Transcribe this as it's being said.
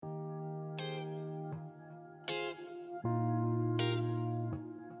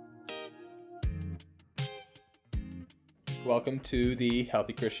Welcome to the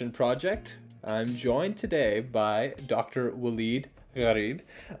Healthy Christian Project. I'm joined today by Dr. Walid Gharib.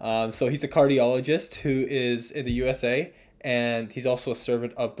 So he's a cardiologist who is in the USA, and he's also a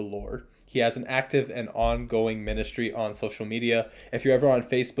servant of the Lord. He has an active and ongoing ministry on social media. If you're ever on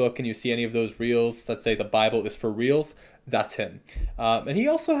Facebook and you see any of those reels that say the Bible is for reals, that's him. And he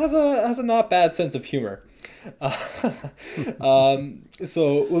also has a not bad sense of humor. So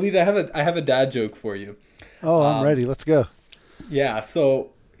Walid, I have a dad joke for you. Oh, I'm ready. Let's go. Yeah,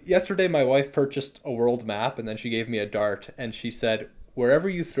 so yesterday my wife purchased a world map and then she gave me a dart and she said, wherever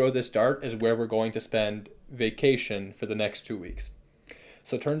you throw this dart is where we're going to spend vacation for the next 2 weeks.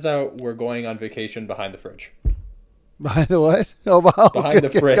 So it turns out we're going on vacation behind the fridge. By the way, oh, wow, okay, Behind the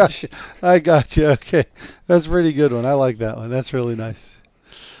okay, got fridge. you. I got you. Okay, that's a pretty good one. I like that one. That's really nice.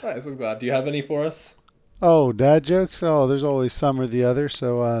 Nice, I'm glad. Do you have any for us? Oh, dad jokes. Oh, there's always some or the other.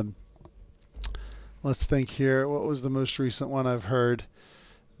 So let's think here. What was the most recent one I've heard?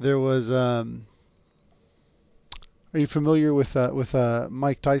 There was. Are you familiar with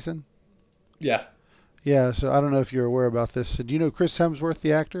Mike Tyson? Yeah. Yeah. So I don't know if you're aware about this. So do you know Chris Hemsworth,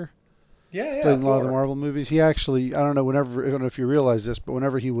 the actor? Yeah, Played yeah, in a lot of the four. Marvel movies. He actually, I don't know if you realize this, but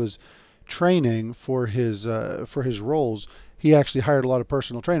whenever he was training for his roles, he actually hired a lot of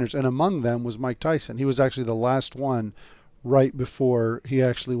personal trainers, and among them was Mike Tyson. He was actually the last one right before he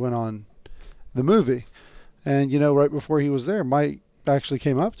actually went on the movie. And right before he was there, Mike actually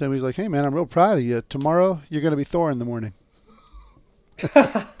came up to him. He's like, "Hey, man, I'm real proud of you. Tomorrow you're going to be Thor in the morning."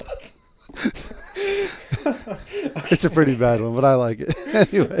 It's a pretty Okay. bad one, but I like it.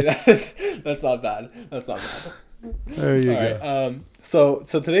 Anyways, That's, that's not bad. That's not bad. there you All right. go. So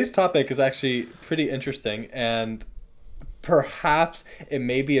today's topic is actually pretty interesting, and perhaps it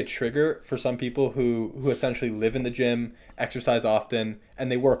may be a trigger for some people who essentially live in the gym, exercise often,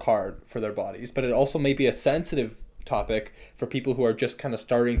 and they work hard for their bodies. But it also may be a sensitive topic for people who are just kind of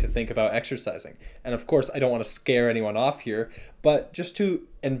starting to think about exercising. And of course, I don't want to scare anyone off here, but just to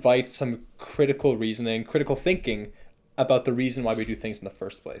invite some critical reasoning, critical thinking about the reason why we do things in the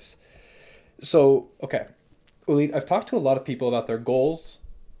first place. So, okay, Ulid, I've talked to a lot of people about their goals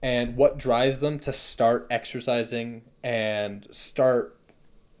and what drives them to start exercising and start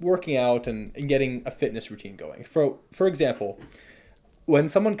working out and getting a fitness routine going. For example, when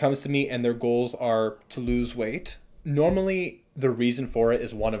someone comes to me and their goals are to lose weight, normally the reason for it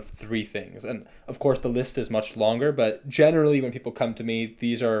is one of three things. And of course, the list is much longer, but generally, when people come to me,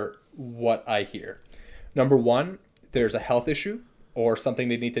 these are what I hear. Number one, there's a health issue or something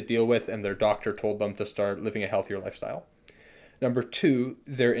they need to deal with, and their doctor told them to start living a healthier lifestyle. Number two,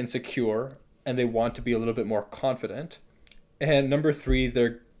 they're insecure and they want to be a little bit more confident. And number three,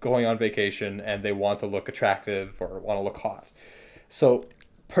 they're going on vacation and they want to look attractive or want to look hot. So,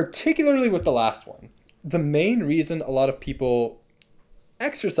 particularly with the last one, the main reason a lot of people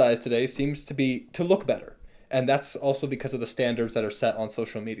exercise today seems to be to look better. And that's also because of the standards that are set on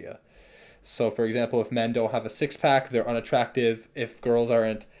social media. So, for example, if men don't have a six pack, they're unattractive. If girls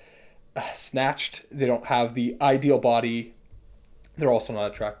aren't snatched, they don't have the ideal body, they're also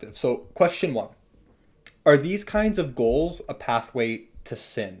not attractive. So, question one, are these kinds of goals a pathway to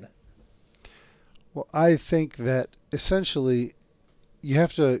sin? Well, I think that essentially you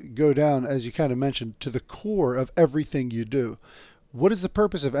have to go down, as you kind of mentioned, to the core of everything you do. What is the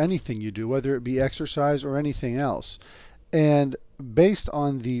purpose of anything you do, whether it be exercise or anything else? And based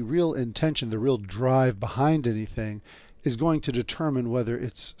on the real intention, the real drive behind anything, is going to determine whether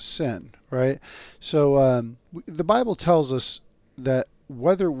it's sin, right? So the Bible tells us that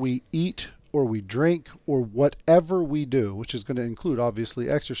whether we eat or we drink or whatever we do, which is going to include obviously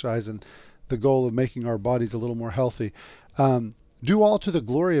exercise and the goal of making our bodies a little more healthy, um, do all to the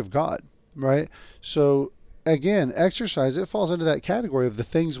glory of God, right? So again, exercise, it falls into that category of the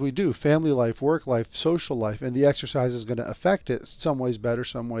things we do, family life, work life, social life, and the exercise is going to affect it some ways better,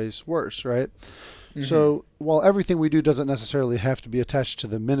 some ways worse, right? Mm-hmm. So while everything we do doesn't necessarily have to be attached to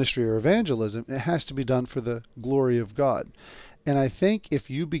the ministry or evangelism, it has to be done for the glory of God. And I think if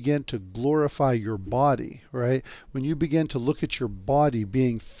you begin to glorify your body, right, when you begin to look at your body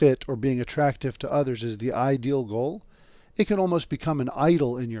being fit or being attractive to others as the ideal goal, it can almost become an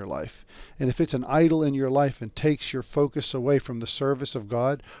idol in your life. And if it's an idol in your life and takes your focus away from the service of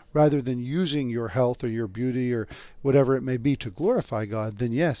God, rather than using your health or your beauty or whatever it may be to glorify God,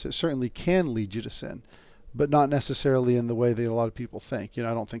 then yes, it certainly can lead you to sin, but not necessarily in the way that a lot of people think. I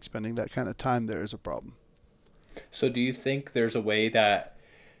don't think spending that kind of time there is a problem. So, do you think there's a way that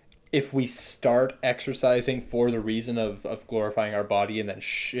if we start exercising for the reason of glorifying our body and then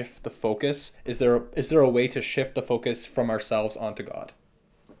shift the focus, is there a way to shift the focus from ourselves onto God?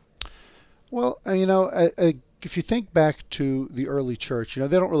 Well, if you think back to the early church, they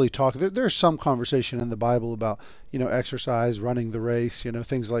don't really talk. There's some conversation in the Bible about, exercise, running the race,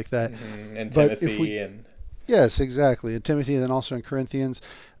 things like that. And But if we, Timothy and yes, exactly, in Timothy and then also in Corinthians.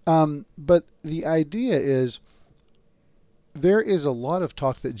 But the idea is there is a lot of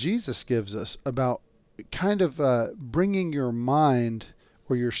talk that Jesus gives us about kind of bringing your mind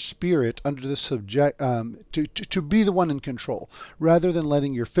or your spirit under the subject to be the one in control rather than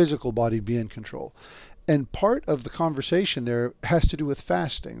letting your physical body be in control. And part of the conversation there has to do with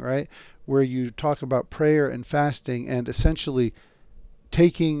fasting, right? Where you talk about prayer and fasting and essentially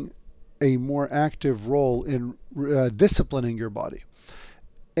taking a more active role in disciplining your body.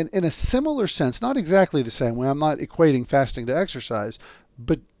 And in a similar sense, not exactly the same way, I'm not equating fasting to exercise,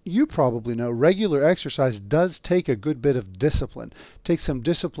 but you probably know regular exercise does take a good bit of discipline. Take some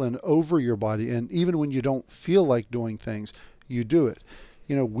discipline over your body, and even when you don't feel like doing things, you do it.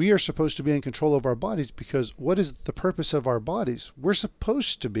 We are supposed to be in control of our bodies because what is the purpose of our bodies? We're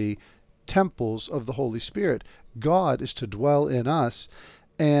supposed to be temples of the Holy Spirit. God is to dwell in us,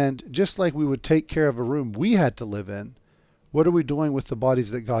 and just like we would take care of a room we had to live in, what are we doing with the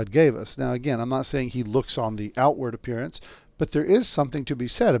bodies that God gave us? Now, again, I'm not saying He looks on the outward appearance, but there is something to be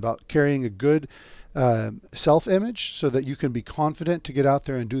said about carrying a good self image so that you can be confident to get out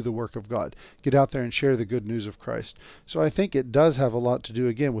there and do the work of God, get out there and share the good news of Christ. So I think it does have a lot to do,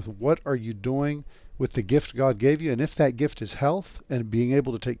 again, with what are you doing with the gift God gave you? And if that gift is health and being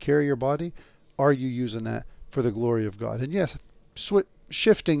able to take care of your body, are you using that for the glory of God? And yes,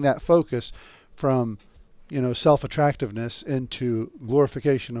 shifting that focus from self-attractiveness into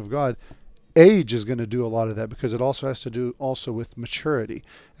glorification of God. Age is going to do a lot of that because it also has to do also with maturity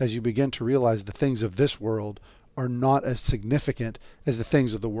as you begin to realize the things of this world are not as significant as the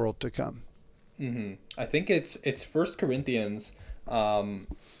things of the world to come. I think it's First Corinthians. Um,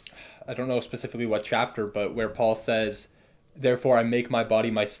 I don't know specifically what chapter, but where Paul says, "Therefore, I make my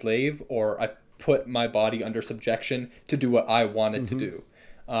body my slave, or I put my body under subjection to do what I want it to Hmm. do."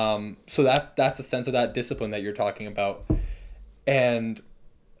 So that's a sense of that discipline that you're talking about. And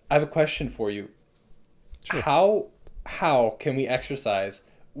I have a question for you. Sure. How can we exercise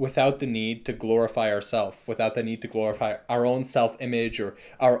without the need to glorify ourselves, without the need to glorify our own self-image or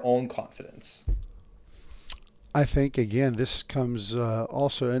our own confidence? I think again this comes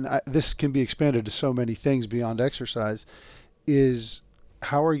also, and this can be expanded to so many things beyond exercise. Is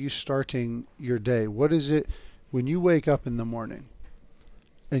how are you starting your day? What is it when you wake up in the morning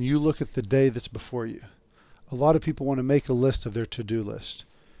and you look at the day that's before you? A lot of people want to make a list of their to-do list.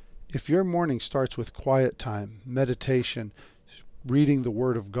 If your morning starts with quiet time, meditation, reading the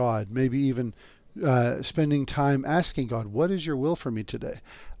Word of God, maybe even spending time asking God, what is your will for me today?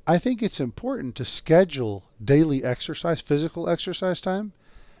 I think it's important to schedule daily exercise, physical exercise time,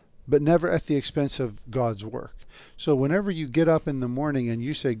 but never at the expense of God's work. So whenever you get up in the morning and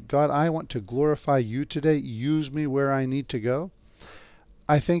you say, God, I want to glorify you today, use me where I need to go,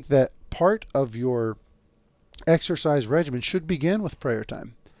 I think that part of your exercise regimen should begin with prayer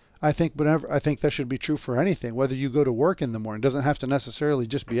time. I think that should be true for anything, whether you go to work in the morning. It doesn't have to necessarily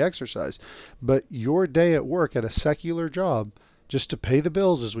just be exercise, but your day at work at a secular job, just to pay the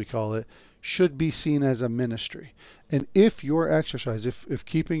bills as we call it, should be seen as a ministry. And if your exercise, if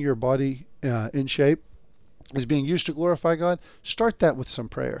keeping your body in shape is being used to glorify God, start that with some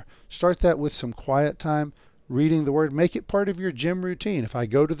prayer. Start that with some quiet time, reading the Word. Make it part of your gym routine. If I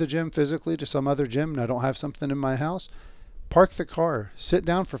go to the gym physically to some other gym and I don't have something in my house, park the car, sit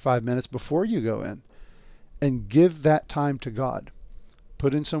down for 5 minutes before you go in, and give that time to God.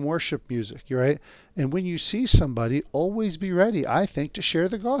 Put in some worship music, right? And when you see somebody, always be ready, I think, to share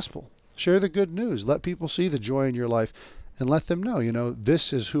the gospel. Share the good news. Let people see the joy in your life and let them know,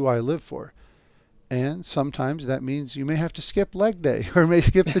 this is who I live for. And sometimes that means you may have to skip leg day or may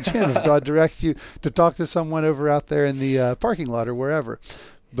skip the gym if God directs you to talk to someone over out there in the parking lot or wherever.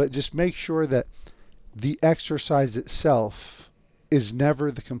 But just make sure that the exercise itself is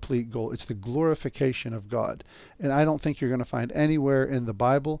never the complete goal. It's the glorification of God. And I don't think you're going to find anywhere in the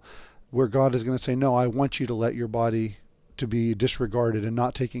Bible where God is going to say, no, I want you to let your body to be disregarded and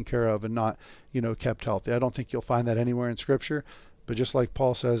not taken care of and not, kept healthy. I don't think you'll find that anywhere in Scripture. But just like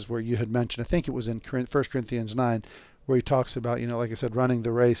Paul says, where you had mentioned, I think it was in 1 Corinthians 9, where he talks about, like I said, running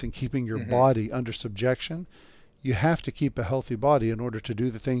the race and keeping your Hmm. body under subjection. You have to keep a healthy body in order to do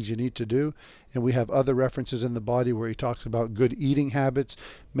the things you need to do. And we have other references in the body where he talks about good eating habits,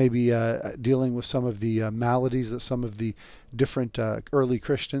 maybe dealing with some of the maladies that some of the different early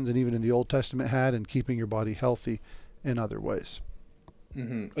Christians and even in the Old Testament had, and keeping your body healthy in other ways.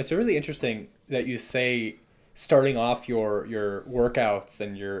 It's really interesting that you say starting off your workouts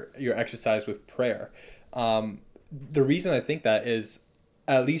and your exercise with prayer. The reason I think that is,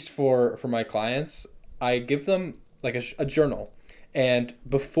 at least for my clients, I give them like a journal, and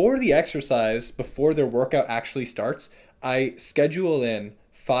before the exercise, before their workout actually starts, I schedule in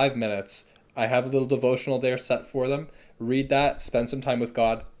 5 minutes. I have a little devotional there set for them. Read that, spend some time with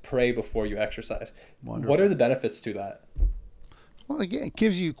God, pray before you exercise. What are Wonderful. the benefits to that? Well, again, it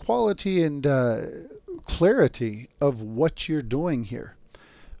gives you quality and clarity of what you're doing here.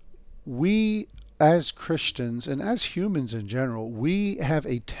 We, as Christians and as humans in general, we have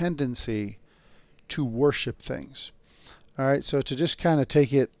a tendency to worship things. All right, so to just kind of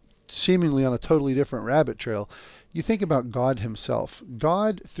take it seemingly on a totally different rabbit trail, you think about God Himself.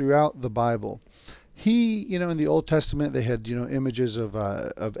 God, throughout the Bible, in the Old Testament, they had, images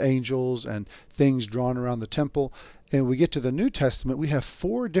of angels and things drawn around the temple. And we get to the New Testament, we have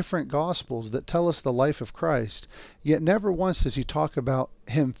four different Gospels that tell us the life of Christ, yet never once does He talk about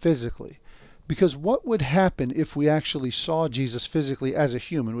Him physically. Because what would happen if we actually saw Jesus physically as a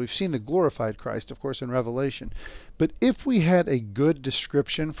human? We've seen the glorified Christ, of course, in Revelation. But if we had a good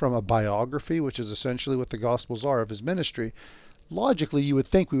description from a biography, which is essentially what the Gospels are of His ministry, logically you would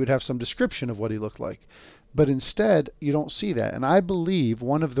think we would have some description of what He looked like. But instead, you don't see that. And I believe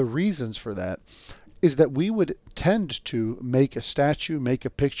one of the reasons for that is that we would tend to make a statue, make a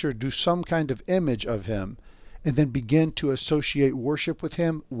picture, do some kind of image of Him, and then begin to associate worship with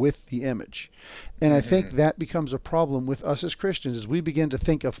Him with the image. And I think Mm-hmm. that becomes a problem with us as Christians as we begin to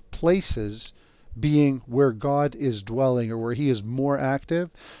think of places being where God is dwelling or where He is more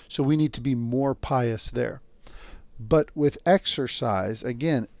active, so we need to be more pious there. But with exercise,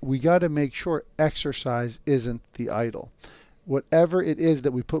 again, we got to make sure exercise isn't the idol. Whatever it is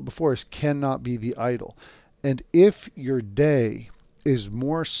that we put before us cannot be the idol. And if your day is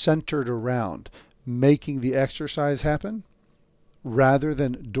more centered around making the exercise happen rather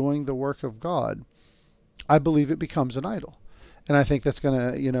than doing the work of God, I believe it becomes an idol. And I think that's going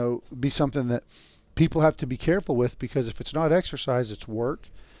to, be something that people have to be careful with because if it's not exercise, it's work.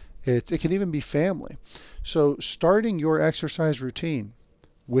 It can even be family. So starting your exercise routine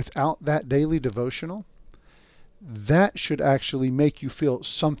without that daily devotional, that should actually make you feel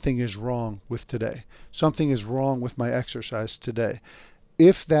something is wrong with today. Something is wrong with my exercise today.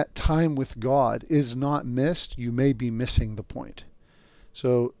 If that time with God is not missed, you may be missing the point.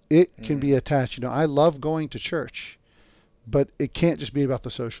 So it can be Mm. attached. I love going to church, but it can't just be about the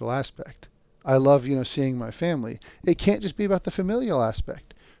social aspect. I love, seeing my family. It can't just be about the familial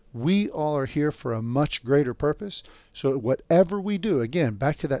aspect. We all are here for a much greater purpose. So whatever we do, again,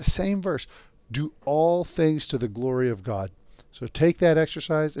 back to that same verse, do all things to the glory of God. So take that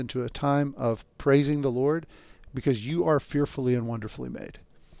exercise into a time of praising the Lord because you are fearfully and wonderfully made.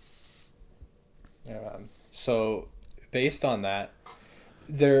 Yeah, man. So based on that,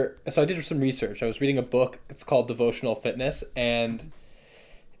 so I did some research. I was reading a book. It's called Devotional Fitness, and Mhm.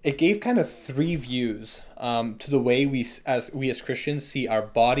 it gave kind of three views to the way we as Christians see our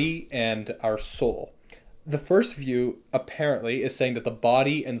body and our soul. The first view apparently is saying that the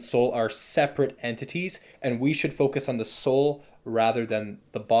body and soul are separate entities, and we should focus on the soul rather than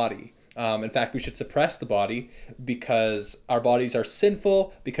the body. In fact, we should suppress the body because our bodies are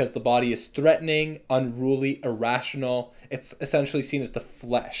sinful, because the body is threatening, unruly, irrational. It's essentially seen as the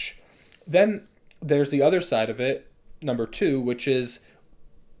flesh. Then there's the other side of it, number two, which is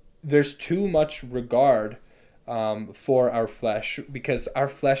there's too much regard for our flesh because our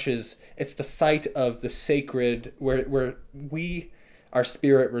flesh is it's the site of the sacred where we our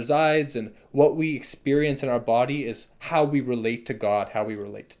spirit resides, and what we experience in our body is how we relate to God, how we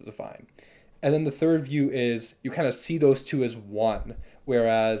relate to the divine. And then the third view is you kind of see those two as one,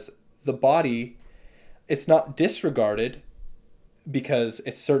 whereas the body, it's not disregarded because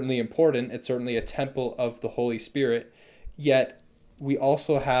it's certainly important. It's certainly a temple of the Holy Spirit. Yet we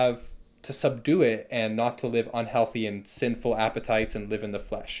also have to subdue it and not to live unhealthy and sinful appetites and live in the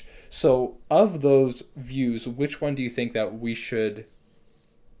flesh. So, of those views, which one do you think that we should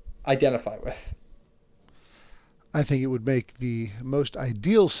identify with? I think it would make the most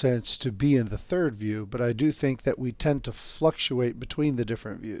ideal sense to be in the third view, but I do think that we tend to fluctuate between the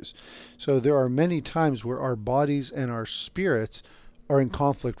different views. So there are many times where our bodies and our spirits are in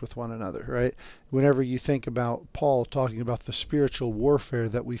conflict with one another, right? Whenever you think about Paul talking about the spiritual warfare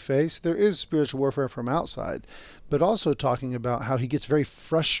that we face, there is spiritual warfare from outside, but also talking about how he gets very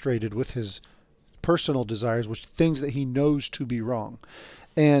frustrated with his personal desires, which things that he knows to be wrong.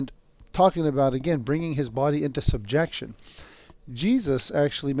 And talking about, again, bringing his body into subjection. Jesus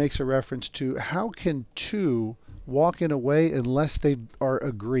actually makes a reference to how can two walk in a way unless they are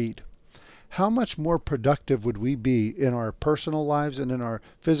agreed? How much more productive would we be in our personal lives and in our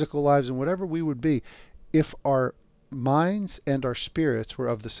physical lives and whatever we would be if our minds and our spirits were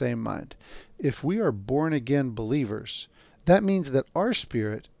of the same mind. If we are born again believers, that means that our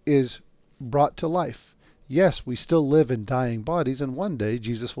spirit is brought to life. Yes, we still live in dying bodies, and one day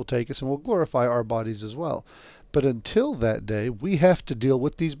Jesus will take us and will glorify our bodies as well. But until that day, we have to deal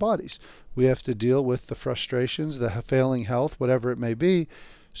with these bodies. We have to deal with the frustrations, the failing health, whatever it may be.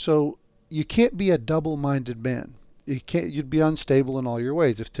 So you can't be a double-minded man. You'd be unstable in all your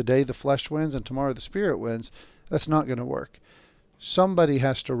ways. If today the flesh wins and tomorrow the spirit wins, that's not going to work. Somebody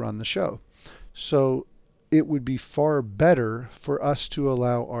has to run the show. So it would be far better for us to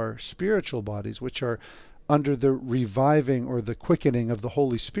allow our spiritual bodies, which are under the reviving or the quickening of the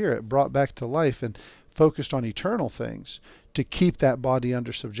Holy Spirit, brought back to life and focused on eternal things, to keep that body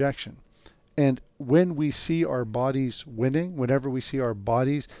under subjection. And when we see our bodies winning, whenever we see our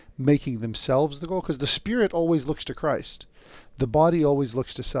bodies making themselves the goal, because the spirit always looks to Christ, the body always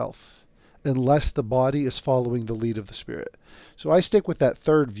looks to self, unless the body is following the lead of the spirit. So I stick with that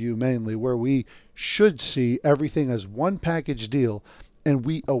third view mainly, where we should see everything as one package deal, and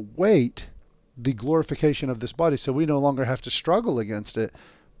we await the glorification of this body so we no longer have to struggle against it.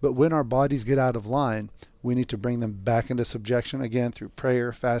 But when our bodies get out of line, we need to bring them back into subjection again through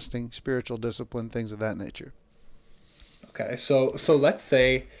prayer, fasting, spiritual discipline, things of that nature. Okay, so let's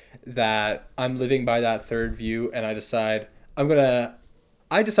say that I'm living by that third view, and I decide I'm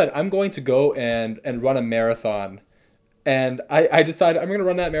going to go and run a marathon, and I decide I'm gonna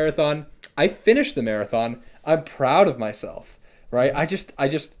run that marathon. I finish the marathon. I'm proud of myself, right? I just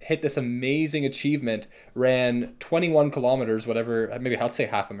hit this amazing achievement. Ran 21 kilometers, whatever. Maybe I'll say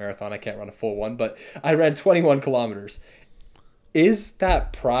half a marathon. I can't run a full one, but I ran 21 kilometers. Is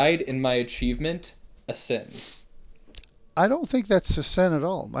that pride in my achievement a sin? I don't think that's a sin at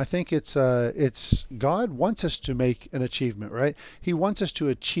all. I think it's God wants us to make an achievement, right? He wants us to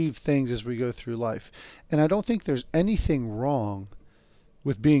achieve things as we go through life. And I don't think there's anything wrong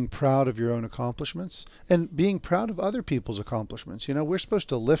with being proud of your own accomplishments and being proud of other people's accomplishments. You know, we're supposed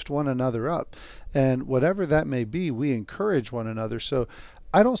to lift one another up, and whatever that may be, we encourage one another. So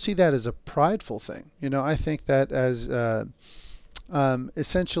I don't see that as a prideful thing. You know, I think that as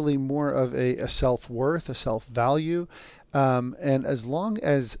essentially more of a self-worth, a self-value. And as long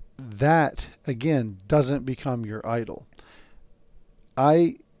as that, again, doesn't become your idol,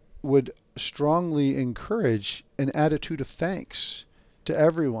 I would strongly encourage an attitude of thanks to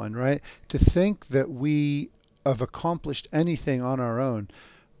everyone, right? To think that we have accomplished anything on our own.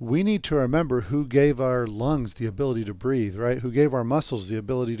 We need to remember who gave our lungs the ability to breathe, right? Who gave our muscles the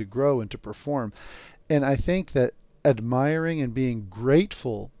ability to grow and to perform. And I think that admiring and being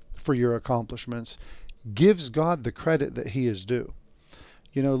grateful for your accomplishments gives God the credit that he is due.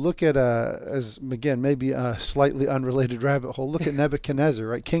 You know, look at as again maybe a slightly unrelated rabbit hole. Look at Nebuchadnezzar,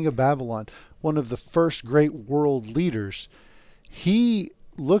 right, king of Babylon, one of the first great world leaders. He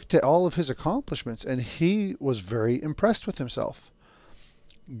looked at all of his accomplishments and he was very impressed with himself.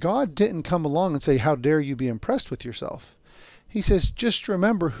 God didn't come along and say, "How dare you be impressed with yourself?" He says, "Just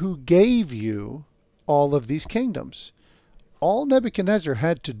remember who gave you all of these kingdoms." All Nebuchadnezzar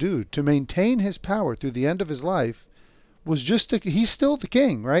had to do to maintain his power through the end of his life was he's still the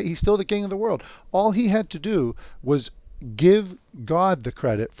king, right? He's still the king of the world. All he had to do was give God the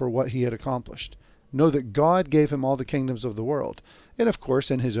credit for what he had accomplished. Know that God gave him all the kingdoms of the world. And of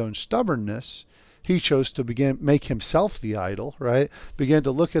course, in his own stubbornness, he chose to begin make himself the idol, right? Began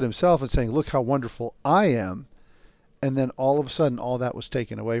to look at himself and saying, "Look how wonderful I am." And then all of a sudden, all that was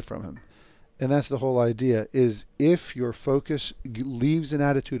taken away from him. And that's the whole idea, is if your focus leaves an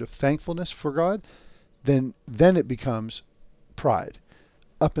attitude of thankfulness for God, then it becomes pride.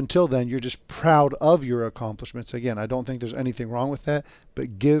 Up until then, you're just proud of your accomplishments. Again, I don't think there's anything wrong with that,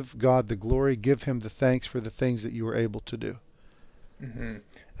 but give God the glory, give him the thanks for the things that you were able to do. Hmm.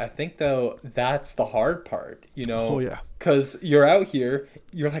 I think though that's the hard part, Oh yeah. because you're out here,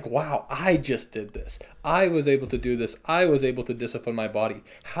 you're like, wow, I just did this. I was able to do this. I was able to discipline my body.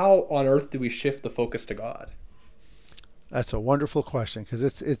 How on earth do we shift the focus to God? That's a wonderful question because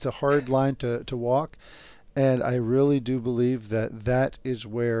it's a hard line to walk, and I really do believe that that is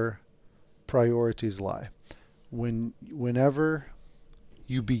where priorities lie. Whenever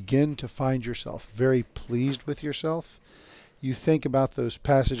you begin to find yourself very pleased with yourself, you think about those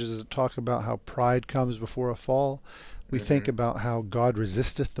passages that talk about how pride comes before a fall. We think Hmm. about how God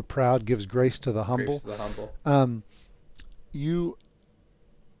resisteth the proud, gives grace to the Grace humble. to the humble. Um, you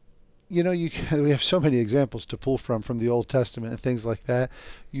you know, we have so many examples to pull from the Old Testament and things like that.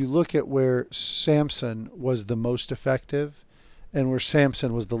 You look at where Samson was the most effective, and where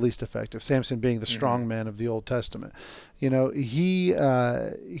Samson was the least effective. Samson being the Mm-hmm. strong man of the Old Testament. He made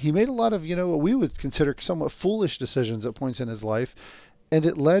a lot of what we would consider somewhat foolish decisions at points in his life, and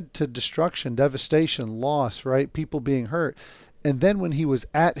it led to destruction, devastation, loss, right? People being hurt. And then when he was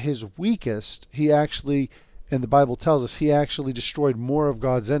at his weakest, he actually, and the Bible tells us, he actually destroyed more of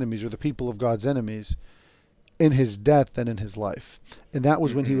God's enemies or the people of God's enemies in his death than in his life. And that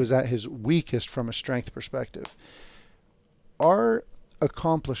was when he Mm-hmm. was at his weakest from a strength perspective. Our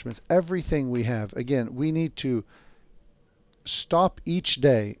accomplishments, everything we have, again, we need to stop each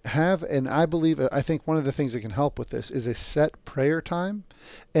day, and I think one of the things that can help with this is a set prayer time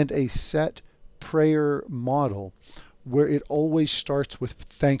and a set prayer model where it always starts with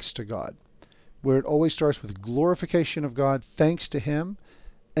thanks to God, where it always starts with glorification of God, thanks to Him,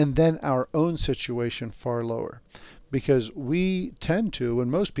 and then our own situation far lower. Because we tend to, when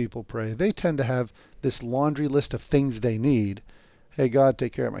most people pray, they tend to have this laundry list of things they need. Hey, God,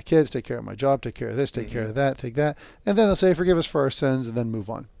 take care of my kids, take care of my job, take care of this, take care Mm-hmm. of that, take that. And then they'll say, forgive us for our sins, and then move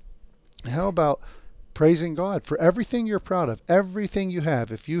on. How about praising God for everything you're proud of, everything you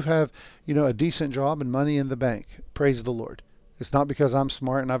have? If you have, a decent job and money in the bank, praise the Lord. It's not because I'm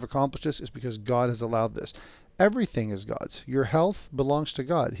smart and I've accomplished this, it's because God has allowed this. Everything is God's. Your health belongs to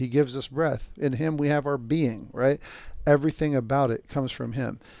God. He gives us breath. In Him we have our being, right? Everything about it comes from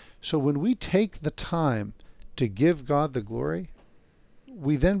Him. So when we take the time to give God the glory,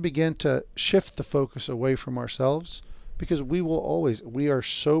 we then begin to shift the focus away from ourselves, because we are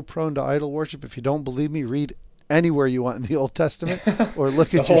so prone to idol worship. If you don't believe me, read anywhere you want in the Old Testament or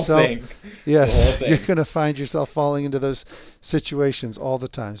look The at whole yourself. thing. The whole Yes, you're thing. going to find yourself falling into those situations all the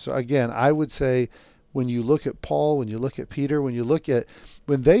time. So again, I would say when you look at Paul, when you look at Peter, when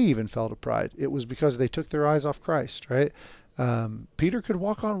they even fell to pride, it was because they took their eyes off Christ, right? Peter could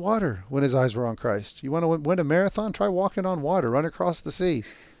walk on water when his eyes were on Christ. You want to win a marathon? Try walking on water. Run across the sea.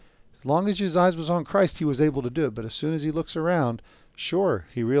 As long as his eyes was on Christ, he was able to do it. But as soon as he looks around, sure,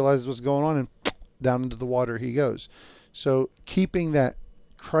 he realizes what's going on, and down into the water he goes. So keeping that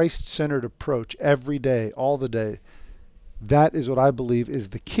Christ-centered approach every day, all the day, that is what I believe is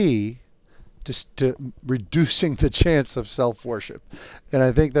the key to reducing the chance of self-worship. And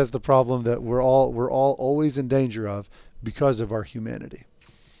I think that's the problem that we're all always in danger of because of our humanity.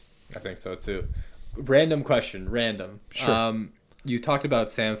 I think so too. Random question, random. Sure. You talked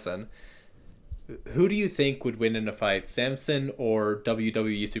about Samson. Who do you think would win in a fight, Samson or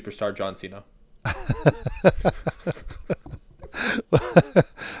WWE superstar John Cena?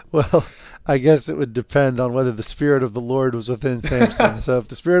 Well, I guess it would depend on whether the spirit of the Lord was within Samson. So if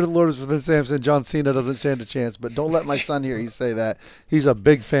the spirit of the Lord is within Samson, John Cena doesn't stand a chance. But don't let my son hear you say that. He's a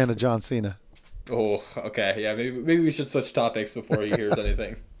big fan of John Cena. Oh, okay. Yeah, maybe we should switch topics before he hears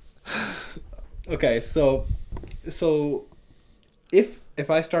anything. Okay, so if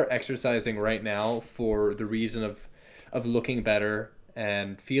I start exercising right now for the reason of looking better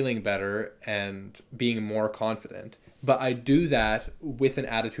and feeling better and being more confident, but I do that with an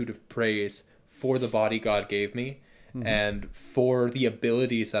attitude of praise for the body God gave me Hmm. and for the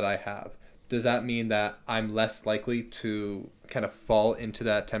abilities that I have, does that mean that I'm less likely to kind of fall into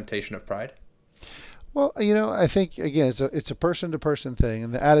that temptation of pride? Well, I think again, it's a person to person thing,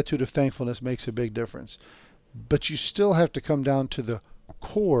 and the attitude of thankfulness makes a big difference. But you still have to come down to the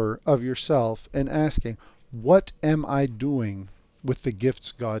core of yourself and asking, what am I doing with the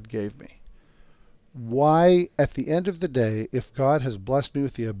gifts God gave me? Why, at the end of the day, if God has blessed me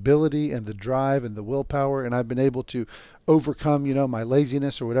with the ability and the drive and the willpower, and I've been able to overcome, my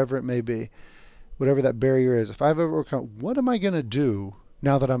laziness or whatever it may be, whatever that barrier is, if I've overcome, what am I going to do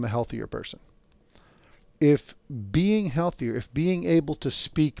now that I'm a healthier person? If being healthier, if being able to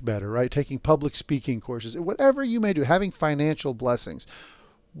speak better, right, taking public speaking courses, whatever you may do, having financial blessings,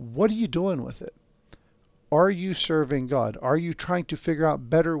 what are you doing with it? Are you serving God? Are you trying to figure out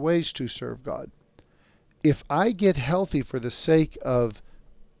better ways to serve God? If I get healthy for the sake of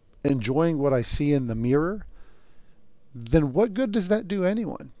enjoying what I see in the mirror, then what good does that do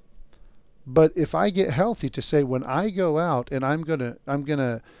anyone? But if I get healthy to say when I go out and I'm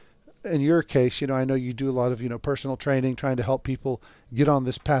gonna in your case, I know you do a lot of, personal training, trying to help people get on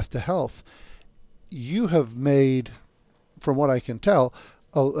this path to health. You have made, from what I can tell,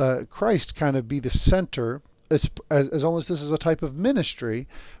 Christ kind of be the center. It's as almost this is a type of ministry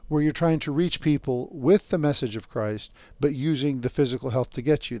where you're trying to reach people with the message of Christ, but using the physical health to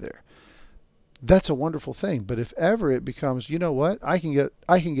get you there. That's a wonderful thing. But if ever it becomes, you know what, I can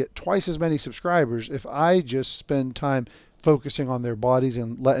get twice as many subscribers if I just spend time focusing on their bodies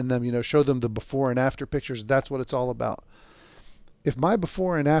and letting them, show them the before and after pictures. That's what it's all about. If my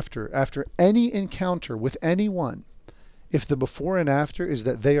before and after any encounter with anyone, If the before and after is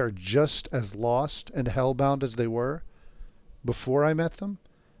that they are just as lost and hellbound as they were before I met them,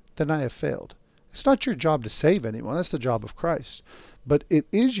 then I have failed. It's not your job to save anyone. That's the job of Christ. But it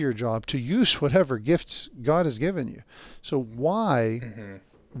is your job to use whatever gifts God has given you. So Mm-hmm.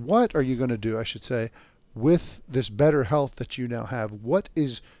 what are you going to do, I should say, with this better health that you now have? What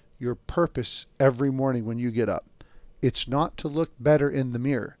is your purpose every morning when you get up? It's not to look better in the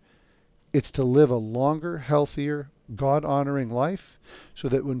mirror. It's to live a longer, healthier, God honoring life so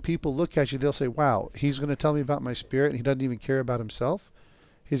that when people look at you, they'll say, wow, he's going to tell me about my spirit and he doesn't even care about himself.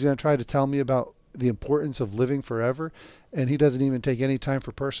 He's going to try to tell me about the importance of living forever and he doesn't even take any time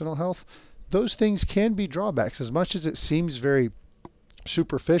for personal health. Those things can be drawbacks as much as it seems very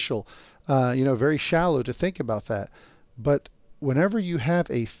superficial, very shallow to think about that. But whenever you have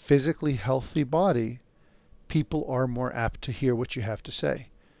a physically healthy body, people are more apt to hear what you have to say.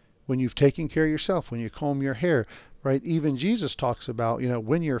 When you've taken care of yourself, when you comb your hair, right? Even Jesus talks about,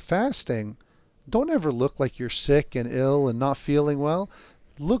 when you're fasting, don't ever look like you're sick and ill and not feeling well.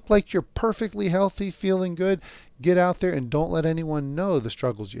 Look like you're perfectly healthy, feeling good. Get out there and don't let anyone know the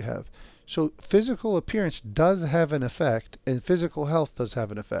struggles you have. So physical appearance does have an effect, and physical health does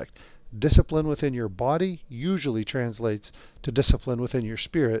have an effect. Discipline within your body usually translates to discipline within your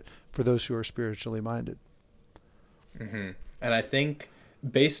spirit for those who are spiritually minded. Mm-hmm. And I think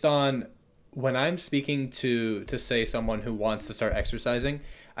based on when I'm speaking to say someone who wants to start exercising,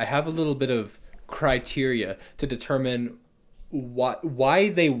 I have a little bit of criteria to determine why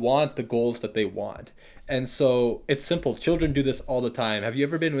they want the goals that they want. And so it's simple. Children do this all the time. Have you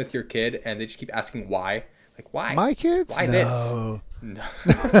ever been with your kid and they just keep asking why? Like why? My kids? Why this? No. No.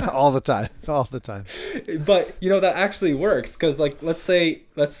 All the time. All the time. But that actually works because like let's say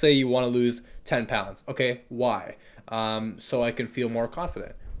you want to lose 10 pounds. Okay, why? So I can feel more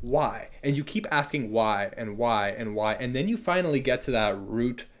confident. Why? And you keep asking why and why and why, and then you finally get to that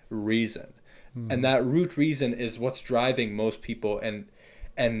root reason. And Hmm. that root reason is what's driving most people. And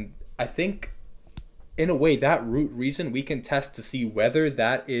I think in a way that root reason we can test to see whether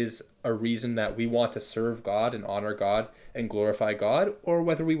that is a reason that we want to serve God and honor God and glorify God, or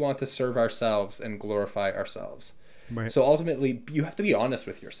whether we want to serve ourselves and glorify ourselves. Right. So ultimately, you have to be honest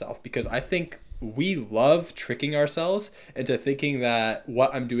with yourself because I think we love tricking ourselves into thinking that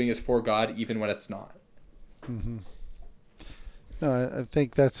what I'm doing is for God even when it's not. Hmm. No, I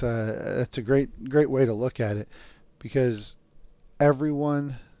think that's a great way to look at it because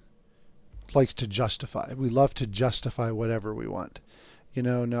everyone likes to justify. We love to justify whatever we want.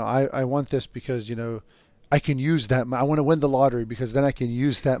 No, I want this because, I can use that. I want to win the lottery because then I can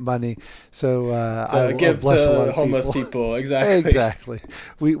use that money. So To I'll give bless a lot to of homeless people. people, exactly. Exactly.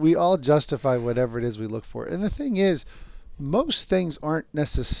 We all justify whatever it is we look for. And the thing is, most things aren't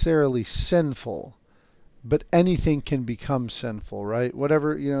necessarily sinful, but anything can become sinful, right?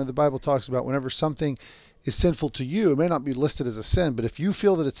 Whatever, the Bible talks about whenever something is sinful to you, it may not be listed as a sin, but if you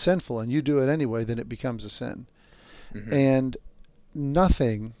feel that it's sinful and you do it anyway, then it becomes a sin. Hmm. And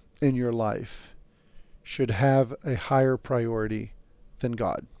nothing in your life should have a higher priority than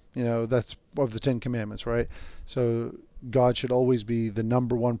God. That's of the Ten Commandments, right? So God should always be the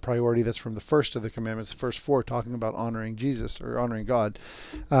number one priority. That's from the first of the commandments, the first four talking about honoring Jesus or honoring God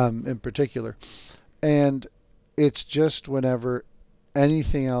in particular. And it's just whenever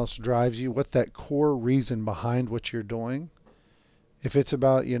anything else drives you, what that core reason behind what you're doing, if it's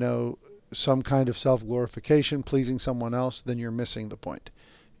about, some kind of self glorification, pleasing someone else, then you're missing the point.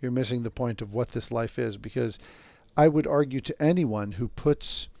 You're missing the point of what this life is because I would argue to anyone who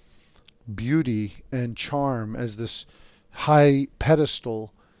puts beauty and charm as this high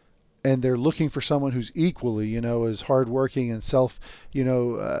pedestal and they're looking for someone who's equally, as hardworking and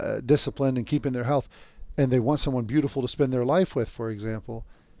disciplined and keeping their health, and they want someone beautiful to spend their life with, for example,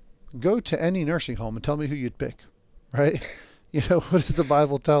 go to any nursing home and tell me who you'd pick, right? What does the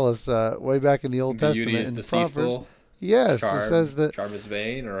Bible tell us way back in the Old Beauty Testament is in Proverbs? deceitful, Yes, it says charm that, charm is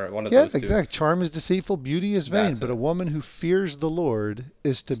vain, or one of yeah, those two. exact. Charm is deceitful, beauty is vain, That's but a it. woman who fears the Lord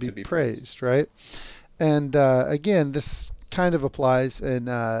is to It's be to be praised. praised, right? And again, this kind of applies in,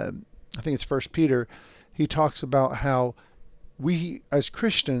 I think it's First Peter. He talks about how we, as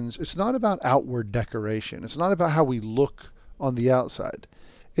Christians, it's not about outward decoration. It's not about how we look on the outside.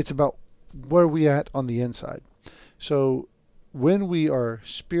 It's about where we at on the inside. So when we are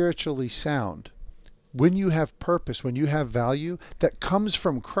spiritually sound, when you have purpose, when you have value that comes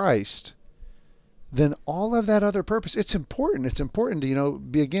from Christ, then all of that other purpose, it's important. It's important to,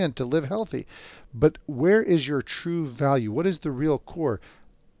 be again, to live healthy. But where is your true value? What is the real core?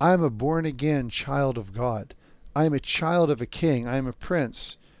 I'm a born again child of God. I am a child of a king. I am a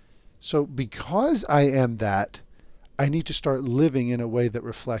prince. So because I am that, I need to start living in a way that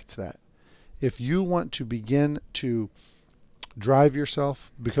reflects that. If you want to begin to drive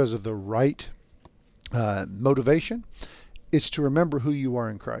yourself because of the right motivation, it's to remember who you are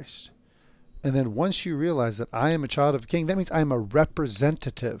in Christ. And then once you realize that I am a child of a king, that means I'm a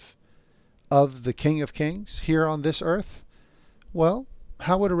representative of the King of Kings here on this earth. Well,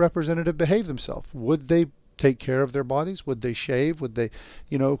 how would a representative behave themselves? Would they take care of their bodies? Would they shave? Would they,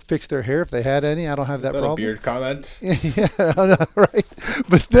 fix their hair if they had any? I don't have Is that that a problem. beard comment? Yeah, I know, right.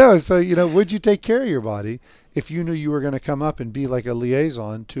 But no, so would you take care of your body if you knew you were going to come up and be like a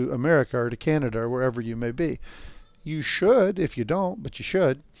liaison to America or to Canada or wherever you may be? You should, if you don't, but you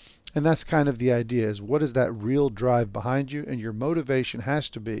should. And that's kind of the idea, is what is that real drive behind you? And your motivation has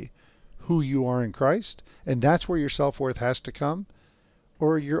to be who you are in Christ, and that's where your self-worth has to come.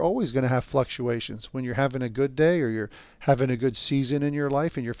 Or you're always going to have fluctuations. When you're having a good day or you're having a good season in your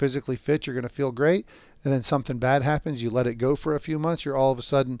life and you're physically fit, you're going to feel great. And then something bad happens, you let it go for a few months, you're all of a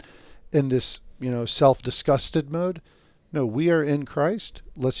sudden in this, self-disgusted mode. No, we are in Christ.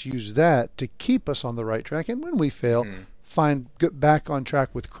 Let's use that to keep us on the right track. And when we fail, Hmm. get back on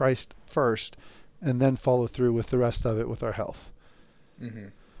track with Christ first, and then follow through with the rest of it with our health. Hmm.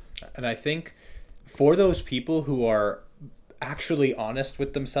 And I think for those people who are actually honest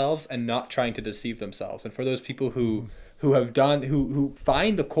with themselves and not trying to deceive themselves, and for those people Hmm. who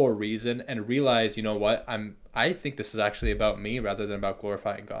find the core reason and realize, you know what, I think this is actually about me rather than about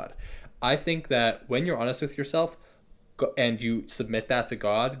glorifying God. I think that when you're honest with yourself and you submit that to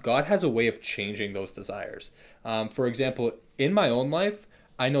God, God has a way of changing those desires. For example, in my own life,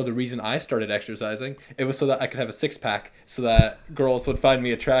 I know the reason I started exercising, it was so that I could have a six pack, so that girls would find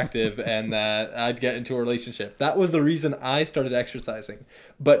me attractive and that I'd get into a relationship. That was the reason I started exercising.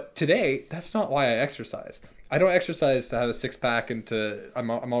 But today, that's not why I exercise. I don't exercise to have a six pack and I'm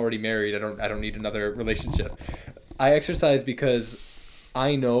already married. I don't need another relationship. I exercise because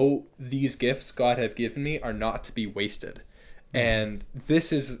I know these gifts God have given me are not to be wasted. Hmm. And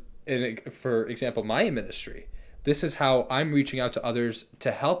this is, for example, my ministry. This is how I'm reaching out to others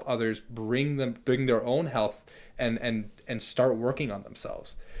to help others bring their own health and start working on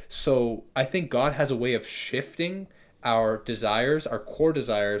themselves. So I think God has a way of shifting our desires, our core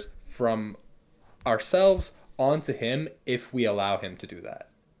desires, from ourselves onto Him if we allow Him to do that.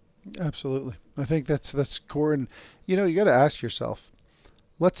 Absolutely. I think that's core. And you got to ask yourself.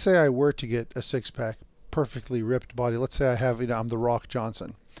 Let's say I were to get a six pack, perfectly ripped body. Let's say I have, I'm the Rock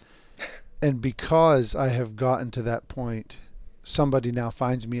Johnson. And because I have gotten to that point, somebody now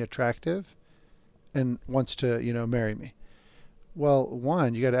finds me attractive and wants to, marry me. Well,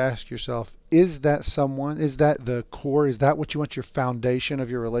 one, you got to ask yourself, is that someone, is that the core, is that what you want your foundation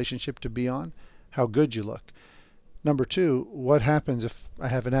of your relationship to be on? How good you look. Number two, what happens if I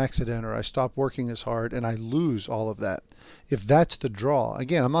have an accident or I stop working as hard and I lose all of that? If that's the draw,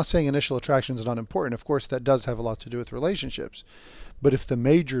 again, I'm not saying initial attraction is not important. Of course, that does have a lot to do with relationships. But if the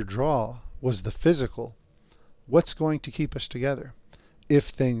major draw was the physical, what's going to keep us together if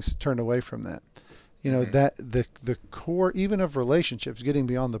things turn away from that? Hmm. That the core even of relationships, getting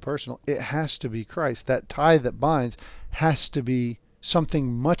beyond the personal, it has to be Christ. That tie that binds has to be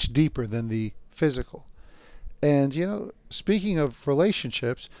something much deeper than the physical. And speaking of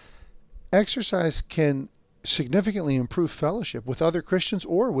relationships, exercise can significantly improve fellowship with other Christians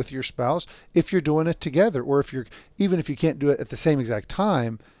or with your spouse if you're doing it together, or if you're, even if you can't do it at the same exact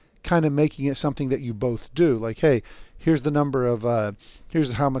time, kind of making it something that you both do. Like, hey, here's the number of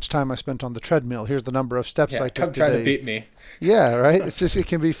here's how much time I spent on the treadmill. Here's the number of steps Yeah, I took come try to today. beat me. Yeah, right. It's just, it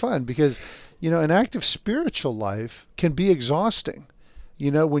can be fun because an active spiritual life can be exhausting.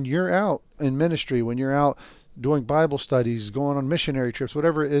 When you're out in ministry, when you're out doing Bible studies, going on missionary trips,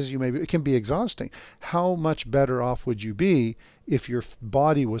 whatever it is you may be, it can be exhausting. How much better off would you be if your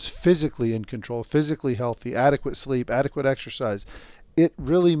body was physically in control, physically healthy, adequate sleep, adequate exercise? It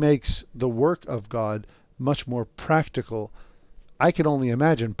really makes the work of God much more practical. I can only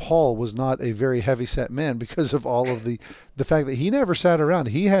imagine Paul was not a very heavy set man because of all of the fact that he never sat around.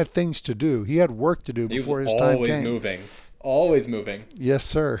 He had things to do. He had work to do He was before his time always came. moving, always moving. Yes,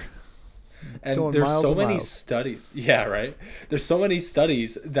 sir. And Going there's miles so and many miles. studies. Yeah, right. There's so many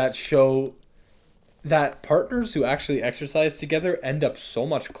studies that show that partners who actually exercise together end up so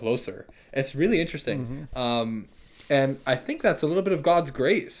much closer. It's really interesting. Hmm. And I think that's a little bit of God's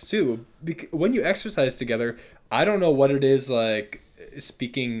grace too. When you exercise together, I don't know what it is like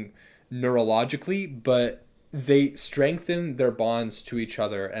speaking neurologically, but they strengthen their bonds to each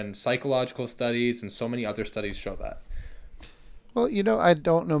other, and psychological studies and so many other studies show that. Well, I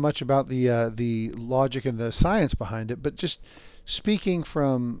don't know much about the logic and the science behind it, but just speaking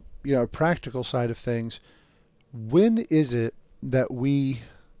from a practical side of things, When is it that we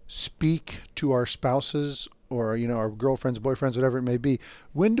speak to our spouses or our girlfriends, boyfriends, whatever it may be?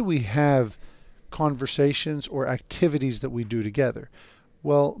 When do we have conversations or activities that we do together?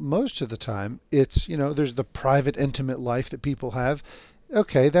 Well, most of the time, it's, there's the private, intimate life that people have.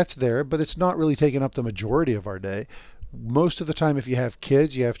 Okay, that's there, but it's not really taking up the majority of our day. Most of the time, if you have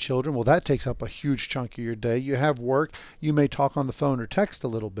kids, you have children, well, that takes up a huge chunk of your day. You have work, you may talk on the phone or text a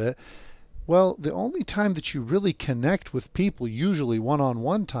little bit. Well, the only time that you really connect with people, usually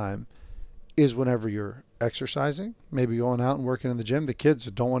one-on-one time, is whenever you're exercising, maybe going out and working in the gym. The kids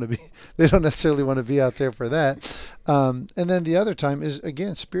don't want to be, they don't necessarily want to be out there for that. And then the other time is,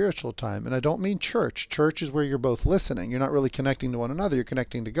 again, spiritual time. And I don't mean church. Church is where you're both listening. You're not really connecting to one another, you're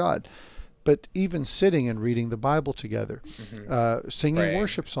connecting to God. But even sitting and reading the Bible together, singing Praying.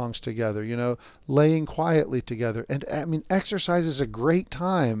 worship songs together, laying quietly together. And I mean, exercise is a great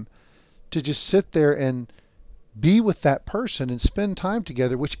time to just sit there and be with that person and spend time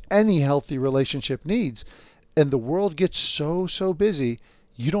together, which any healthy relationship needs. And the world gets so busy,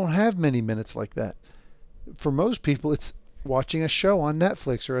 you don't have many minutes like that. For most people, it's watching a show on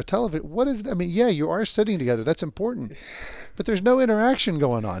Netflix or a television. What is that? I mean, yeah, you are sitting together. That's important. But there's no interaction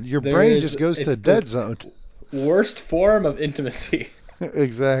going on. Your brain just goes to dead zone. Worst form of intimacy.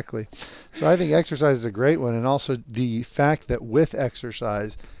 Exactly. So I think exercise is a great one. And also the fact that with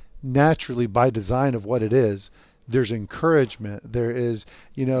exercise, naturally by design of what it is, there's encouragement. There is,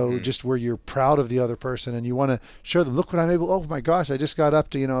 just where you're proud of the other person and you want to show them, look what I'm able. Oh my gosh, I just got up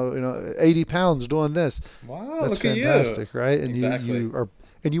to 80 pounds doing this. Wow, That's look fantastic, at you. right? And Exactly. you are,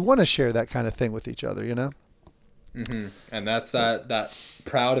 and you want to share that kind of thing with each other, And that's that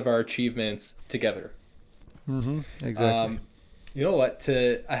proud of our achievements together. Exactly. You know what?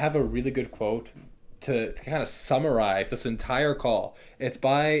 I have a really good quote to kind of summarize this entire call. It's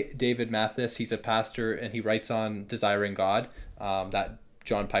by David Mathis. He's a pastor and he writes on Desiring God, that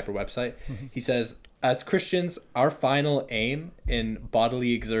John Piper website. He says, as Christians, our final aim in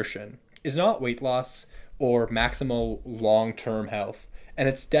bodily exertion is not weight loss or maximal long-term health, and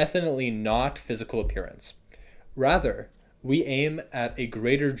it's definitely not physical appearance. Rather, we aim at a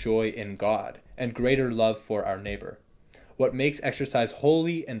greater joy in God and greater love for our neighbor. What makes exercise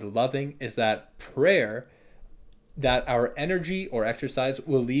holy and loving is that prayer, that our energy or exercise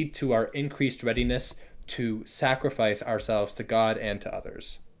will lead to our increased readiness to sacrifice ourselves to God and to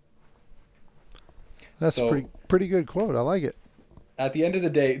others. That's a pretty good quote. I like it. At the end of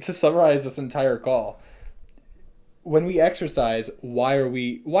the day, to summarize this entire call, when we exercise, why are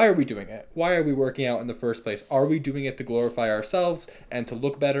we doing it? Why are we working out in the first place? Are we doing it to glorify ourselves and to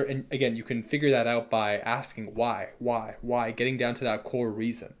look better? And again, you can figure that out by asking why, getting down to that core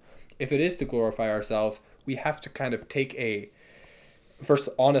reason. If it is to glorify ourselves, we have to kind of take a first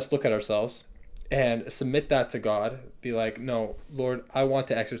honest look at ourselves and submit that to God. Be like, no, Lord, I want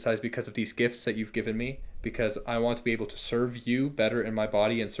to exercise because of these gifts that you've given me, because I want to be able to serve you better in my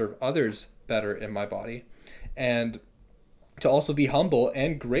body and serve others better in my body. And to also be humble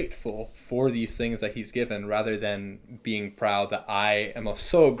and grateful for these things that he's given, rather than being proud that I am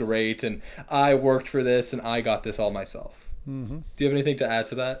so great and I worked for this and I got this all myself. Do you have anything to add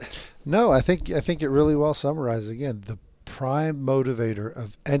to that? No, I think it really well summarizes. Again, the prime motivator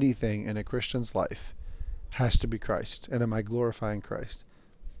of anything in a Christian's life has to be Christ. And am I glorifying Christ?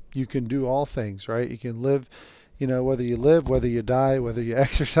 You can do all things, right? You can live, whether you live, whether you die, whether you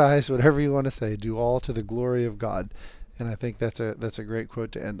exercise, whatever you want to say, do all to the glory of God. And I think that's a great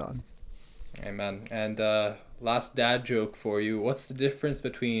quote to end on. Amen. And last dad joke for you. What's the difference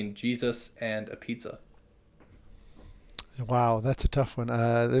between Jesus and a pizza? Wow, that's a tough one.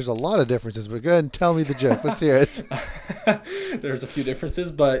 There's a lot of differences, but go ahead and tell me the joke. Let's hear it. There's a few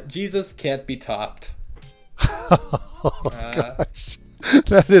differences, but Jesus can't be topped. Oh, gosh.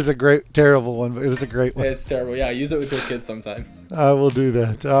 That is a terrible one, but it was a great one. It's terrible. Yeah, use it with your kids sometime. I will do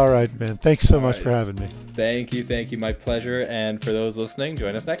that. All right, man. Thanks so much for having me. Thank you. My pleasure. And for those listening,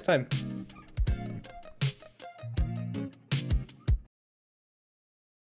 join us next time.